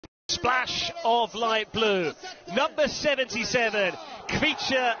Splash of light blue. Number 77,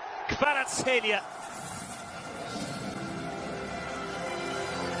 Kvicha Kvaratskhelia.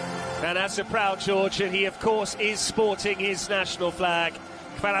 And as a proud Georgian, he of course is sporting his national flag.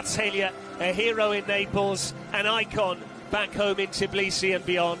 Kvaratskhelia, a hero in Naples, an icon back home in Tbilisi and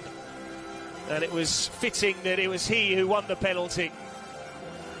beyond. And it was fitting that it was he who won the penalty,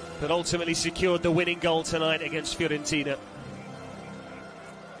 but ultimately secured the winning goal tonight against Fiorentina.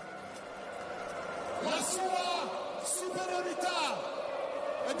 La sua superiorità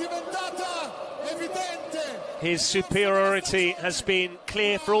è diventata evidente. His superiority has been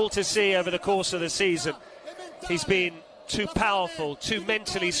clear for all to see over the course of the season. He's been too powerful, too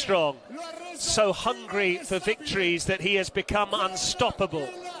mentally strong, so hungry for victories that he has become unstoppable.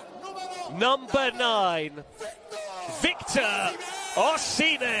 Number 9, Victor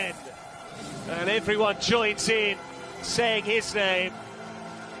Osimhen. And everyone joins in saying his name.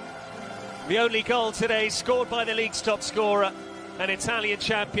 The only goal today scored by the league's top scorer, an Italian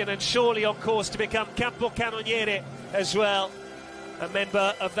champion, and surely on course to become capocannoniere as well, a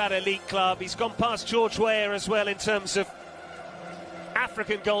member of that elite club. He's gone past George Weah as well in terms of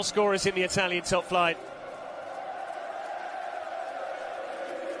African goal scorers in the Italian top flight.